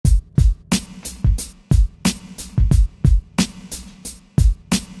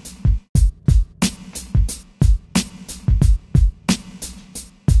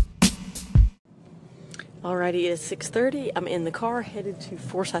Alrighty, it is 6:30. I'm in the car headed to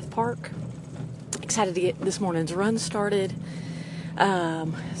Forsyth Park. Excited to get this morning's run started.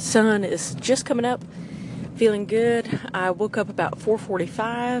 Sun is just coming up. Feeling good. I woke up about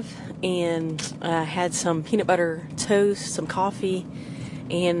 4:45 and had some peanut butter toast, some coffee,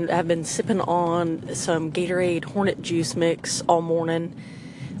 and I've been sipping on some Gatorade Hornet juice mix all morning.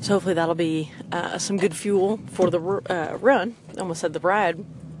 So hopefully that'll be some good fuel for the run. I almost said the ride.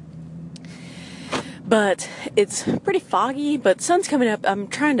 But it's pretty foggy, but sun's coming up. I'm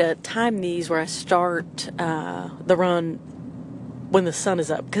trying to time these where I start the run when the sun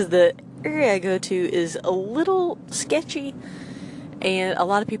is up, because the area I go to is a little sketchy, and a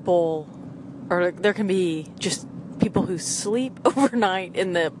lot of people, or there can be just people who sleep overnight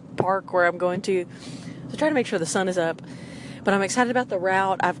in the park where I'm going to. So try to make sure the sun is up. But I'm excited about the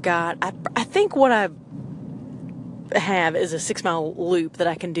route. I've got, I think what I have is a 6-mile loop that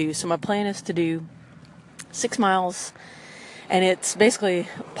I can do. So my plan is to do 6 miles, and it's basically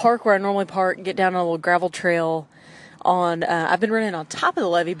park where I normally park, get down on a little gravel trail on, I've been running on top of the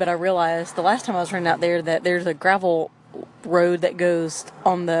levee, but I realized the last time I was running out there that there's a gravel road that goes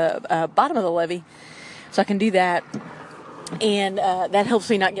on the bottom of the levee, so I can do that, and that helps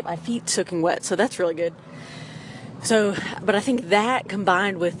me not get my feet soaking wet, so that's really good. So, but I think that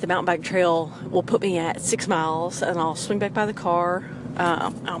combined with the mountain bike trail will put me at 6 miles, and I'll swing back by the car.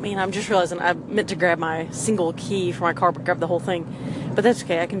 I'm just realizing I meant to grab my single key for my car, but grab the whole thing. But that's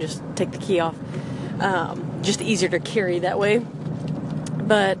okay, I can just take the key off. Just easier to carry that way.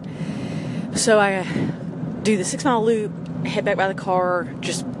 But, so I do the 6-mile loop, head back by the car,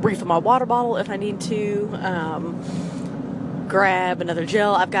 just refill my water bottle if I need to, grab another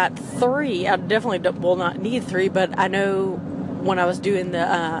gel. I've got 3. I definitely will not need 3, but I know when I was doing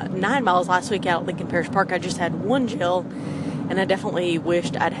the 9 miles last week out at Lincoln Parish Park, I just had 1 gel. And I definitely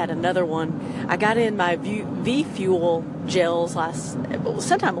wished I'd had another one. I got in my V-Fuel gels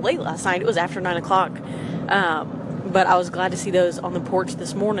sometime late last night. It was after 9 o'clock. But I was glad to see those on the porch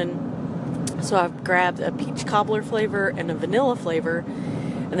this morning. So I've grabbed a peach cobbler flavor and a vanilla flavor.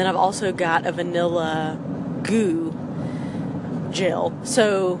 And then I've also got a vanilla goo gel.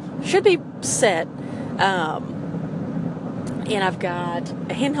 So should be set. And I've got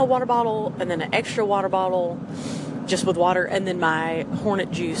a handheld water bottle and then an extra water bottle just with water, and then my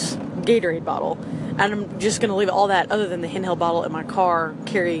Hornet juice Gatorade bottle. And I'm just going to leave all that other than the handheld bottle in my car,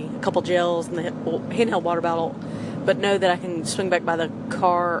 carry a couple gels and the handheld water bottle, but know that I can swing back by the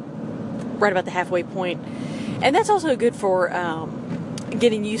car right about the halfway point. And that's also good for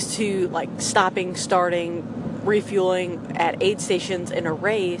getting used to like stopping, starting, refueling at aid stations in a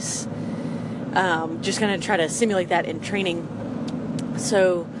race. Just going to try to simulate that in training.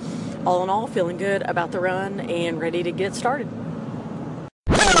 So all in all, feeling good about the run and ready to get started.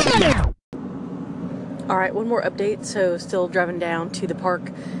 Alright, one more update. So still driving down to the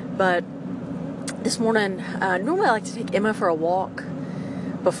park, but this morning, normally I like to take Emma for a walk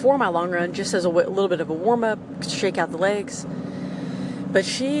before my long run, just as a little bit of a warm-up, shake out the legs. But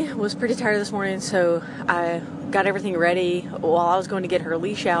she was pretty tired this morning, so I got everything ready. While I was going to get her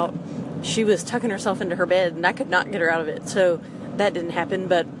leash out, she was tucking herself into her bed, and I could not get her out of it, so that didn't happen.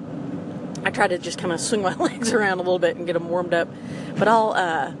 But I tried to just kind of swing my legs around a little bit and get them warmed up. But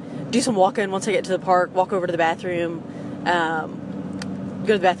I'll do some walking once I get to the park, walk over to the bathroom, go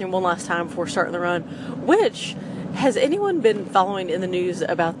to the bathroom one last time before starting the run. Which, has anyone been following in the news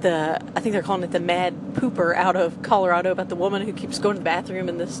about I think they're calling it the mad pooper out of Colorado, about the woman who keeps going to the bathroom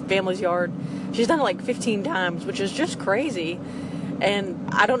in this family's yard? She's done it like 15 times, which is just crazy. And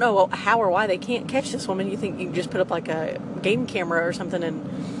I don't know how or why they can't catch this woman. You think you can just put up like a game camera or something and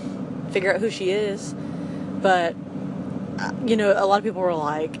figure out who she is. But, a lot of people were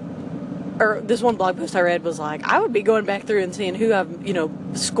like, or this one blog post I read was like, I would be going back through and seeing who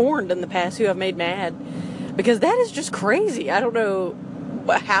I've, scorned in the past, who I've made mad. Because that is just crazy. I don't know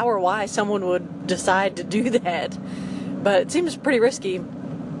how or why someone would decide to do that. But it seems pretty risky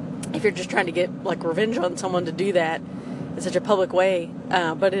if you're just trying to get, like, revenge on someone to do that in such a public way.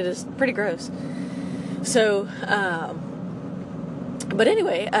 But it is pretty gross. So, but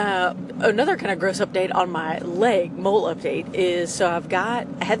anyway, another kind of gross update on my leg, mole update, is so I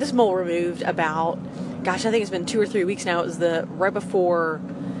had this mole removed about, I think it's been 2 or 3 weeks now. It was right before,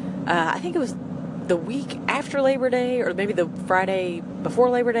 I think it was the week after Labor Day, or maybe the Friday before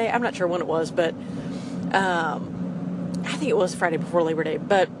Labor Day. I'm not sure when it was, but I think it was Friday before Labor Day.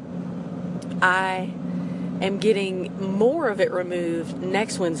 But I am getting more of it removed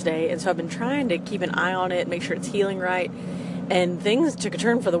next Wednesday, and so I've been trying to keep an eye on it, make sure it's healing right. And things took a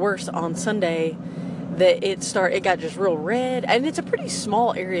turn for the worse on Sunday. That it got just real red, and it's a pretty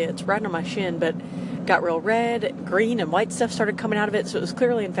small area. It's right on my shin, but got real red, green, and white stuff started coming out of it, so it was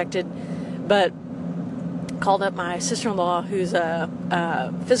clearly infected. But called up my sister-in-law, who's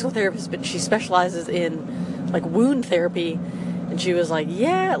a physical therapist, but she specializes in like wound therapy, and she was like,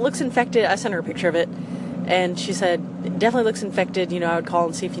 yeah, it looks infected. I sent her a picture of it, and she said, it definitely looks infected. I would call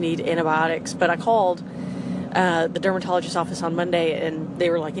and see if you need antibiotics. But I called the dermatologist's office on Monday, and they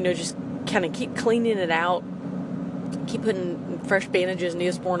were like, just kind of keep cleaning it out, keep putting fresh bandages,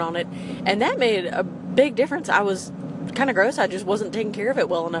 Neosporin on it, and that made a big difference. I was kind of gross. I just wasn't taking care of it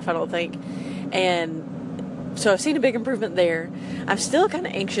well enough, I don't think. And so I've seen a big improvement there. I'm still kind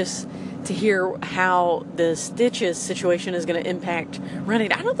of anxious to hear how the stitches situation is going to impact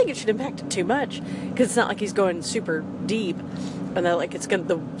running. I don't think it should impact it too much, because it's not like he's going super deep, and that like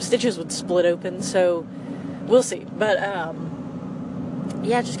the stitches would split open. So we'll see. But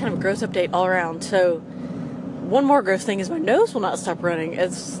yeah, just kind of a gross update all around. So one more gross thing is my nose will not stop running.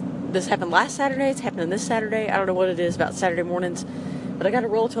 This happened last Saturday. It's happening this Saturday. I don't know what it is about Saturday mornings, but I got a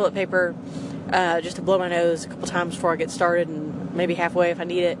roll of toilet paper just to blow my nose a couple times before I get started, and maybe halfway if I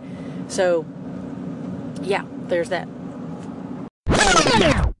need it. So yeah, there's that.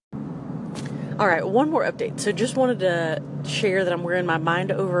 All right, one more update. So just wanted to share that I'm wearing my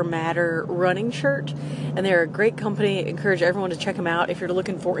Mind Over Matter running shirt, and they're a great company. Encourage everyone to check them out if you're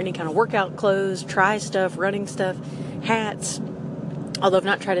looking for any kind of workout clothes, try stuff, running stuff, hats. Although I've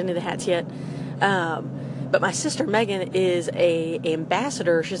not tried any of the hats yet. But my sister Megan is a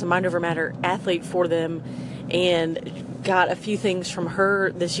ambassador. She's a Mind Over Matter athlete for them, and got a few things from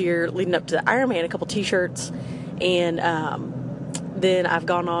her this year leading up to the Ironman, a couple t-shirts, and then I've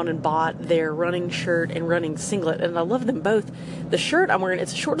gone on and bought their running shirt and running singlet, and I love them both. The shirt I'm wearing,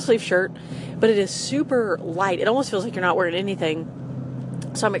 it's a short sleeve shirt, but it is super light. It almost feels like you're not wearing anything.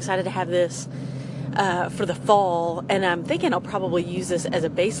 So I'm excited to have this for the fall, and I'm thinking I'll probably use this as a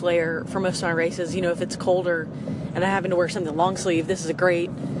base layer for most of my races. If it's colder and I'm having to wear something long sleeve, this is a great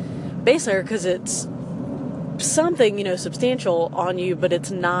base layer because it's something, substantial on you, but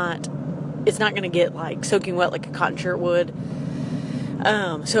it's not going to get like soaking wet like a cotton shirt would.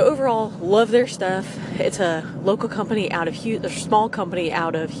 So overall, love their stuff. It's a local company a small company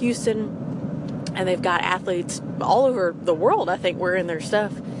out of Houston, and they've got athletes all over the world, I think, wearing their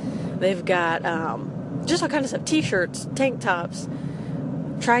stuff. They've got just all kinds of stuff: t-shirts, tank tops,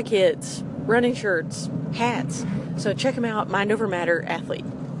 tri-kits, running shirts, hats. So check them out, Mind Over Matter athlete.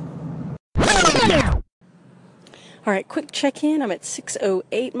 All right, quick check-in. I'm at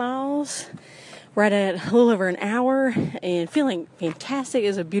 608 miles, right at a little over an hour, and feeling fantastic.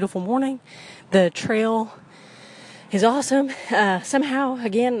 It's a beautiful morning. The trail is awesome. Somehow,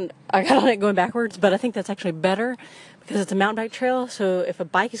 again, I got on it going backwards, but I think that's actually better because it's a mountain bike trail. So if a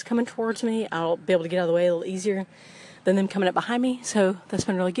bike is coming towards me, I'll be able to get out of the way a little easier than them coming up behind me. So that's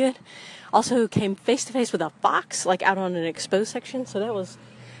been really good. Also came face to face with a fox, like out on an exposed section. So that was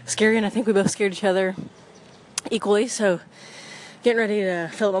scary, and I think we both scared each other equally. So getting ready to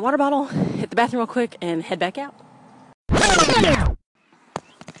fill up my water bottle, hit the bathroom real quick, and head back out.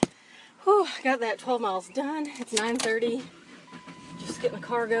 Whew, got that 12 miles done. It's 9:30. Just getting the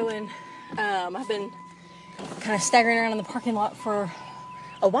car going. I've been kind of staggering around in the parking lot for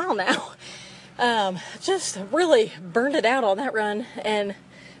a while now. Just really burned it out on that run and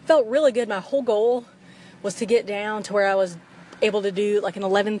felt really good. My whole goal was to get down to where I was able to do like an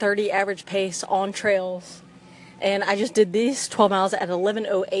 11:30 average pace on trails. And I just did these 12 miles at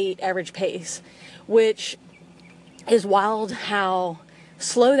 11:08 average pace, which is wild how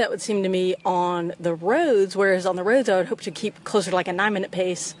slow that would seem to me on the roads, whereas on the roads I would hope to keep closer to like a 9-minute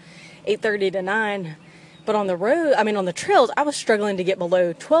pace, 8:30 to 9. But on the trails, I was struggling to get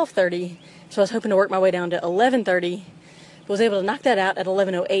below 12:30, so I was hoping to work my way down to 11:30. Was able to knock that out at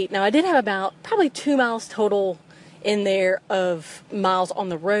 11:08. Now I did have about probably 2 miles total in there of miles on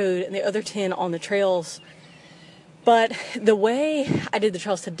the road, and the other 10 on the trails. But the way I did the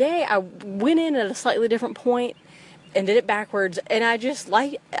trails today, I went in at a slightly different point and did it backwards. And I don't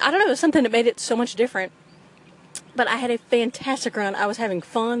know, it was something that made it so much different. But I had a fantastic run. I was having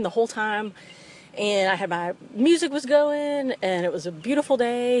fun the whole time. And I had my music was going, and it was a beautiful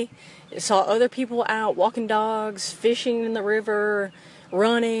day. I saw other people out walking dogs, fishing in the river,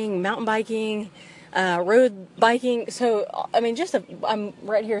 running, mountain biking, road biking. So, I'm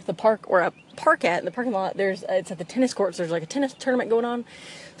right here at the park where I park at in the parking lot. It's at the tennis courts. There's like a tennis tournament going on.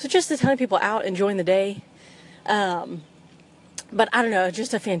 So just a ton of people out enjoying the day. But I don't know,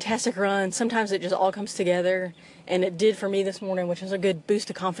 just a fantastic run. Sometimes it just all comes together, and it did for me this morning, which is a good boost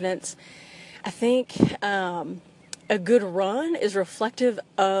of confidence. I think a good run is reflective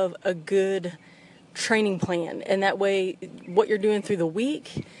of a good training plan, and that way what you're doing through the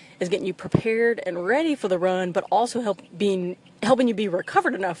week is getting you prepared and ready for the run, but also helping you be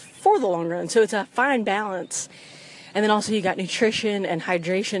recovered enough for the long run. So it's a fine balance. And then also you got nutrition and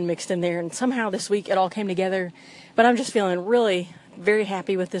hydration mixed in there. And somehow this week it all came together. But I'm just feeling really very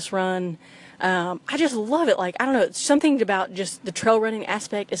happy with this run. I just love it. Like, I don't know, it's something about just the trail running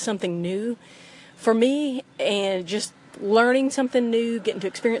aspect is something new for me, and just learning something new, getting to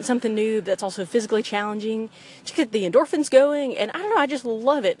experience something new that's also physically challenging, to get the endorphins going. And I don't know, I just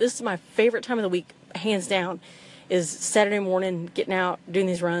love it. This is my favorite time of the week, hands down, is Saturday morning, getting out, doing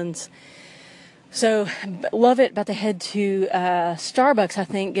these runs. So love it. About to head to Starbucks, I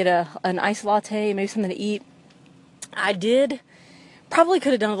think, get an iced latte, maybe something to eat. Probably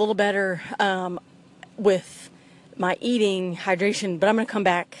could have done a little better with my eating, hydration, but I'm going to come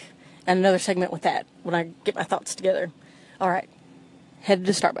back in another segment with that when I get my thoughts together. All right, headed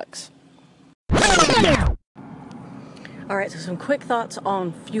to Starbucks. All right, so some quick thoughts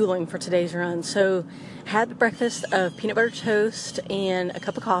on fueling for today's run. So had the breakfast of peanut butter toast and a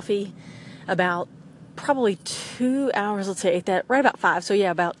cup of coffee about probably 2 hours, let's say, ate that right about 5. So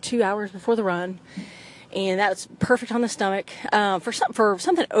yeah, about 2 hours before the run. And that's perfect on the stomach. For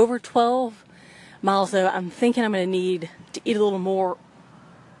something over 12 miles, though, I'm thinking I'm going to need to eat a little more.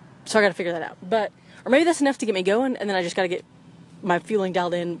 So I got to figure that out. Or maybe that's enough to get me going, and then I just got to get my fueling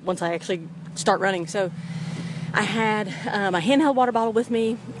dialed in once I actually start running. So I had my handheld water bottle with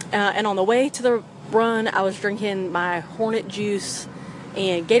me, and on the way to the run, I was drinking my Hornet juice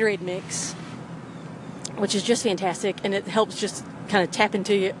and Gatorade mix, which is just fantastic, and it helps just kind of tap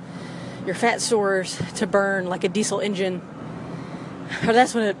into your fat stores to burn like a diesel engine, or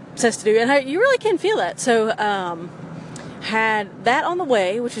that's what it says to do, and you really can feel that. So had that on the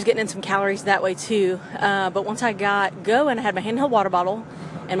way, which was getting in some calories that way too, but once I got going, I had my handheld water bottle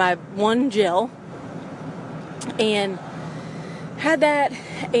and my one gel, and had that,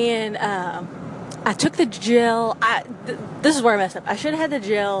 and I took the gel. This is where I messed up. I should have had the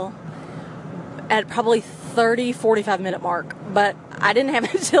gel at probably 45 minute mark, but I didn't have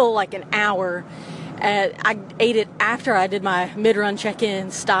it until like an hour. I ate it after I did my mid-run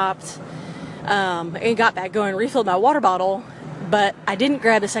check-in, stopped, and got back going, refilled my water bottle, but I didn't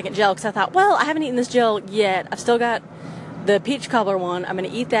grab the second gel because I thought, well, I haven't eaten this gel yet. I've still got the peach cobbler one. I'm going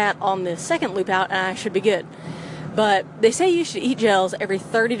to eat that on the second loop out, and I should be good. But they say you should eat gels every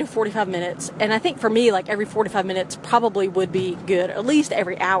 30 to 45 minutes, and I think for me, like every 45 minutes probably would be good, at least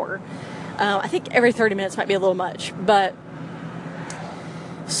every hour. I think every 30 minutes might be a little much, but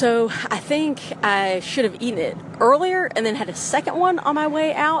so I think I should have eaten it earlier and then had a second one on my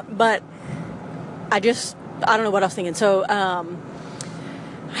way out, but I don't know what I was thinking. So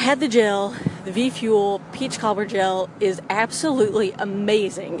I had the gel, the V-Fuel Peach Cobbler gel is absolutely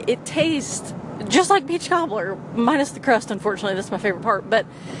amazing. It tastes just like peach cobbler, minus the crust, unfortunately. That's my favorite part, but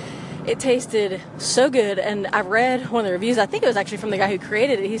it tasted so good. And I read one of the reviews, I think it was actually from the guy who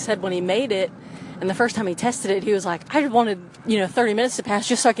created it. He said when he made it and the first time he tested it, he was like, I wanted 30 minutes to pass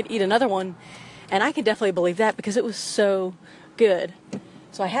just so I could eat another one. And I can definitely believe that because it was so good.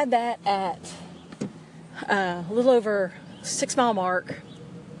 So I had that at a little over 6 mile mark,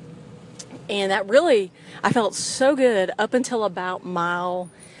 and that really, I felt so good up until about mile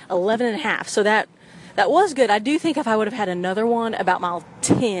 11 and a half. So that was good. I do think if I would have had another one about mile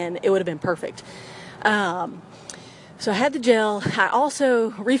 10, it would have been perfect. So I had the gel. I also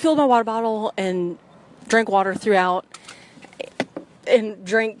refilled my water bottle and drank water throughout, and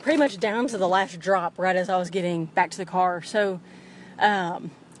drank pretty much down to the last drop right as I was getting back to the car. So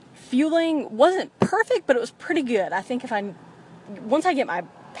fueling wasn't perfect, but it was pretty good. I think once I get my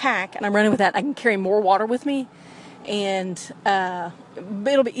pack and I'm running with that, I can carry more water with me, and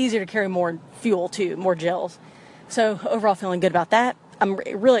it'll be easier to carry more fuel too, more gels. So overall, feeling good about that. I'm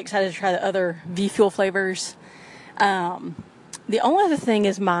really excited to try the other V-Fuel flavors. The only other thing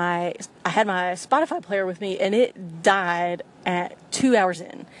is I had my Spotify player with me, and it died at 2 hours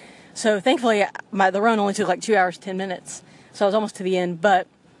in. So thankfully, the run only took like 2 hours, 10 minutes. So I was almost to the end, but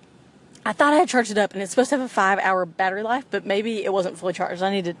I thought I had charged it up, and it's supposed to have a 5-hour battery life, but maybe it wasn't fully charged. I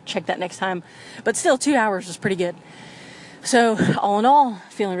need to check that next time. But still, 2 hours was pretty good. So all in all,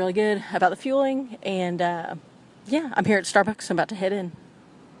 feeling really good about the fueling, and yeah, I'm here at Starbucks. I'm about to head in.